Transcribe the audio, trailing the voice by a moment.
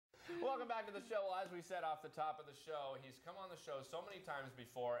welcome back to the show. Well, as we said off the top of the show, he's come on the show so many times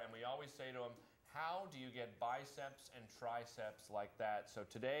before, and we always say to him, how do you get biceps and triceps like that? So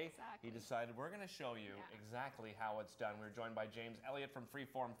today, he decided we're going to show you exactly how it's done. We're joined by James Elliott from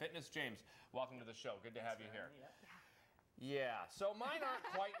Freeform Fitness. James, welcome to the show. Good to have you here. Yeah, so mine aren't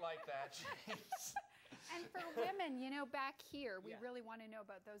quite like that, James. And for women, you know, back here, we really want to know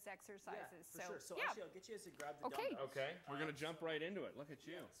about those exercises. Yeah, for sure. So actually, I'll get you guys to grab the dumbbells. Okay, we're going to jump right into it. Look at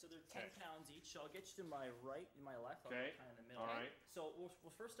you. So they're 10 pounds each. So I'll get you to my right and my left. Okay. Kind of in the middle. All right. So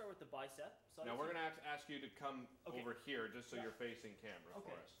we'll first start with the bicep. So now we're going to ask you to come over here just so you're facing camera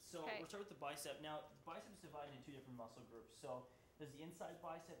for us. So we'll start with the bicep. Now, the bicep is divided into two different muscle groups. So there's the inside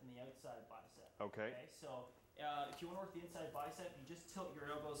bicep and the outside bicep. Okay. So if you want to work the inside bicep, you just tilt your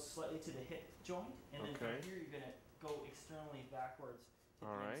elbows slightly to the hip joint, and then from here you're going to go externally backwards to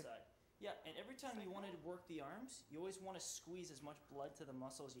the inside. Yeah, and every time you want to work the arms, you always want to squeeze as much blood to the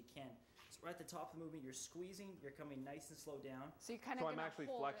muscle as you can. So right at the top of the movement, you're squeezing, you're coming nice and slow down. So you kind of I'm actually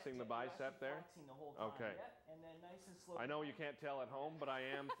flexing the bicep there? Flexing the whole time. Okay. Yeah, and then nice and slow. I know you can't tell at home, but I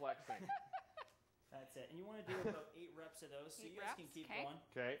am flexing. That's it. And you want to do about 8 reps of those, so you guys can keep going.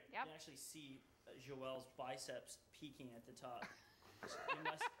 Okay. You can actually see Joelle's biceps peaking at the top. You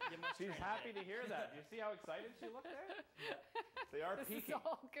must She's happy to hear that. You see how excited she looked there? Yeah. They are this peaking. Is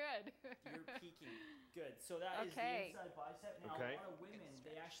all good. You're peaking. Good. So that is the inside bicep. Now, a lot of women,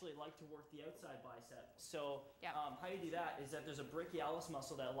 they actually like to work the outside bicep. So how you do that is that there's a brachialis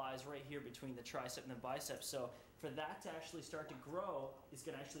muscle that lies right here between the tricep and the bicep. So for that to actually start to grow, it's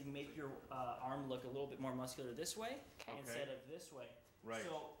going to actually make your arm look a little bit more muscular this way instead of this way. Right.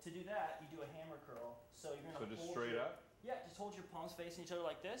 So to do that, you do a hammer curl. So you're going to hold just straight up? Yeah, just hold your palms facing each other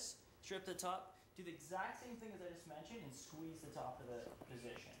like this. Strip the top. Do the exact same thing as I just mentioned and squeeze the top of the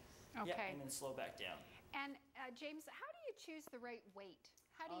position. Okay. Yeah, and then slow back down. And James, how do you choose the right weight?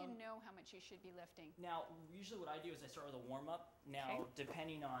 How do you know how much you should be lifting? Now, usually what I do is I start with a warm-up. Now,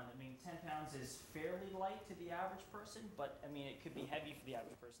 depending on, I mean, 10 pounds is fairly light to the average person, but I mean, it could be heavy for the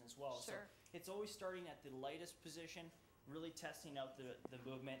average person as well. Sure. So it's always starting at the lightest position, really testing out the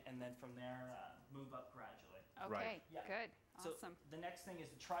movement, and then from there, move up gradually. Okay, good. Awesome. So the next thing is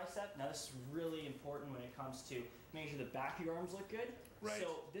the tricep. Now this is really important when it comes to making sure the back of your arms look good. Right.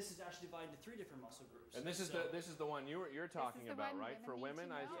 So this is actually divided into 3 different muscle groups. And this is the one you're talking about, right? For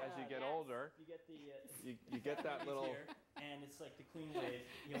women, as you get older, you get the you get that little here, and it's like the queen wave.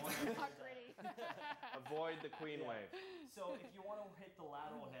 You want to not pretty. Avoid the queen wave. So if you want to hit the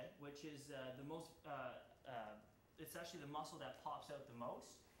lateral head, which is the most it's actually the muscle that pops out the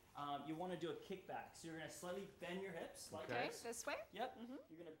most. You want to do a kickback. So you're going to slightly bend your hips like this. This way? Yep.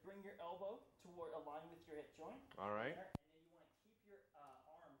 You're going to bring your elbow toward align with your hip joint. All right. And then you want to keep your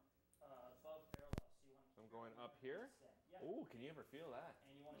arm above parallel. So you want to I'm going up here? Yep. Ooh, can you ever feel that?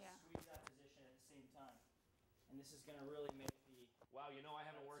 And you want to squeeze that position at the same time. And this is going to really make the... Wow, you know I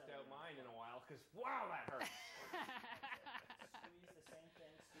haven't worked out mine in a while because, wow, that hurts. Squeeze the same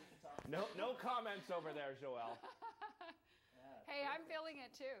thing, squeeze the top. No comments over there, Joelle. Hey, I'm feeling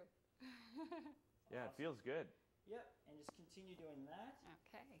it too. Yeah, it feels good. Yep, and just continue doing that.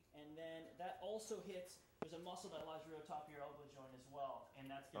 Okay. And then that also hits, there's a muscle that lies right on top of your elbow joint as well,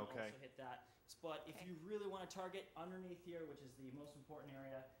 and that's going to also hit that. But if you really want to target underneath here, which is the most important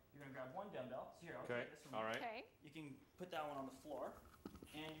area, you're going to grab one dumbbell. So here, I'll take this one. Okay. You can put that one on the floor,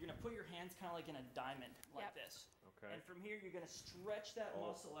 and you're going to put your hands kind of like in a diamond, like this. Okay. And from here, you're going to stretch that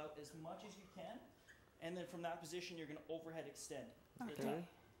muscle out as much as you can, and then from that position, you're going to overhead extend to the top.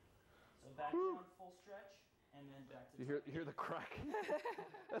 So back down, full stretch. And then back to you hear the crack?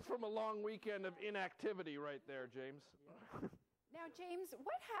 That's from a long weekend of inactivity right there, James. Yeah. Now, James,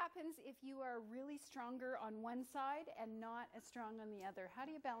 what happens if you are really stronger on one side and not as strong on the other? How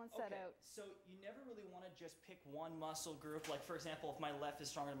do you balance that out? So you never really want to just pick one muscle group. Like, for example, if my left is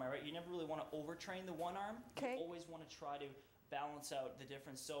stronger than my right, you never really want to overtrain the one arm. You always want to try to balance out the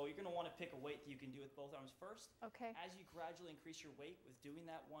difference. So you're going to want to pick a weight that you can do with both arms first. Okay. As you gradually increase your weight with doing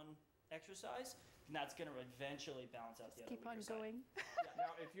that one exercise, and that's going to eventually balance out the other. Keep on going.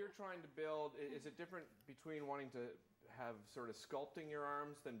 Now, if you're trying to build, is it different between wanting to have sort of sculpting your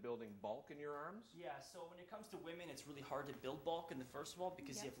arms than building bulk in your arms? Yeah, so when it comes to women, it's really hard to build bulk in the first of all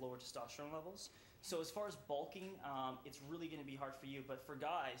because you have lower testosterone levels. So as far as bulking, it's really going to be hard for you. But for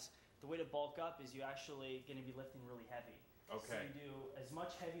guys, the way to bulk up is you're actually going to be lifting really heavy. Okay. So you do as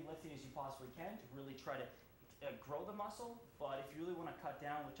much heavy lifting as you possibly can to really try to grow the muscle, but if you really want to cut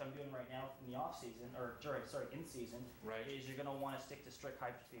down, which I'm doing right now in the off season, or sorry, in season, is you're going to want to stick to strict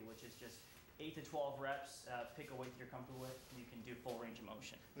hypertrophy, which is just 8 to 12 reps, pick a weight that you're comfortable with, and you can do full range of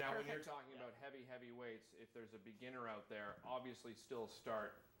motion. Now, when you're talking about heavy weights, if there's a beginner out there, obviously still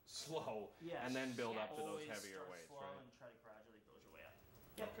start slow, and then build up to those heavier weights, slow right? And try to gradually build your way up.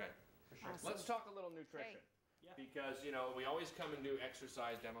 Yep. Okay. For sure. Awesome. Let's talk a little nutrition. Because, you know, we always come and do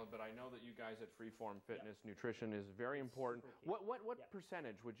exercise demos, but I know that you guys at Freeform Fitness, nutrition is very important. What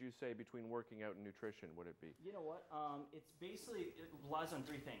percentage would you say between working out and nutrition would it be? You know what? It's basically, it relies on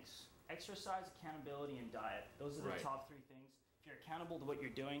 3 things. Exercise, accountability, and diet. Those are the top 3 things. If you're accountable to what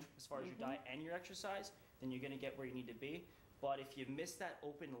you're doing as far as your diet and your exercise, then you're going to get where you need to be. But if you miss that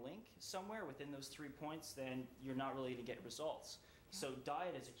open link somewhere within those 3 points, then you're not really going to get results. So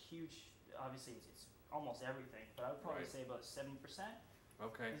diet is a huge, obviously it's almost everything, but I would probably say about 70%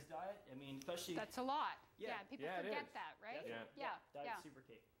 is diet. I mean, especially... That's a lot. Yeah, people forget that, right? Diet's super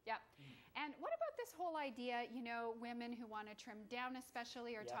key. Yeah. And what about this whole idea, you know, women who want to trim down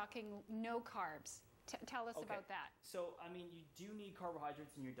especially are talking no carbs. Tell us about that. So, I mean, you do need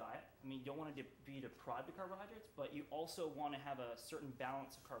carbohydrates in your diet. I mean, you don't want to be deprived of carbohydrates, but you also want to have a certain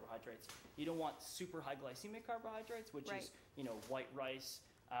balance of carbohydrates. You don't want super high glycemic carbohydrates, which is, you know, white rice.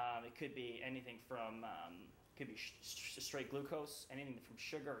 It could be anything from, could be straight glucose, anything from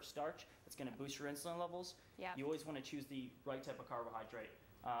sugar or starch that's going to boost your insulin levels. Yeah. You always want to choose the right type of carbohydrate,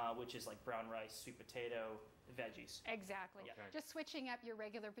 which is like brown rice, sweet potato, veggies. Exactly. Yeah. Just switching up your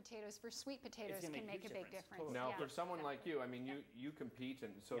regular potatoes for sweet potatoes can make a big difference. Totally. Now, for someone like you, I mean, you compete,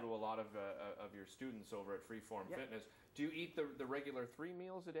 and so do a lot of your students over at Freeform Fitness. Do you eat the regular 3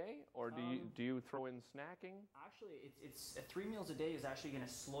 meals a day, or do you throw in snacking? Actually, it's 3 meals a day is actually going to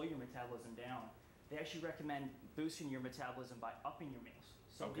slow your metabolism down. They actually recommend boosting your metabolism by upping your meals.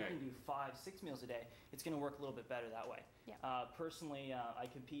 So if you can do 5, 6 meals a day, it's going to work a little bit better that way. Yeah. Personally, I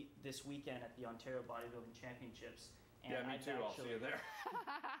compete this weekend at the Ontario Bodybuilding Championships. And me too. I'll see you there.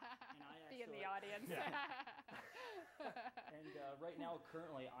 Be in the audience. And right now,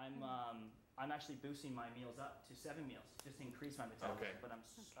 currently, I'm actually boosting my meals up to 7 meals just to increase my metabolism. But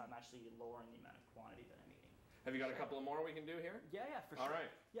I'm actually lowering the amount of quantity that I'm eating. Have you got a couple of more we can do here? Yeah, for sure. All right.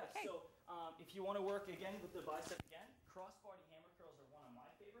 Yeah. So if you want to work again with the bicep again, crossbody hammer curls are one of my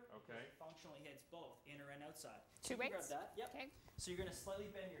favorite. Okay. It functionally hits both inner and outside. Two weights. Grab that. Yep. Okay. So you're going to slightly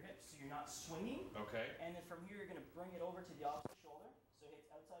bend your hips so you're not swinging. Okay. And then from here you're going to bring it over to the opposite shoulder, so it hits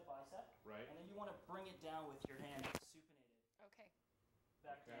outside bicep. Right. And then you want to bring it down with your hand supinated. Okay.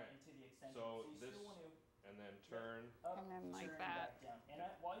 Back down into the extension. So you this, still want to and then turn. Up, and then like that. Back down. And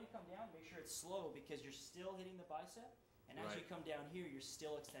while you come down, make sure it's slow because you're still hitting the bicep. And as you come down here, you're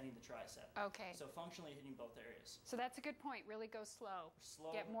still extending the tricep. Okay. So functionally hitting both areas. So that's a good point. Really go slow.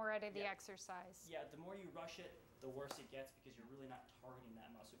 Get more out of the exercise. Yeah, the more you rush it, the worse it gets because you're really not targeting that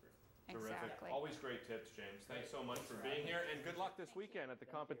muscle group. Terrific. Exactly. Always great tips, James. Thanks so much for being here, and good luck this weekend at the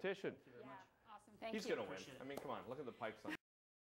competition. Yeah, awesome. Thank you. He's going to win. I mean, come on. Look at the pipes on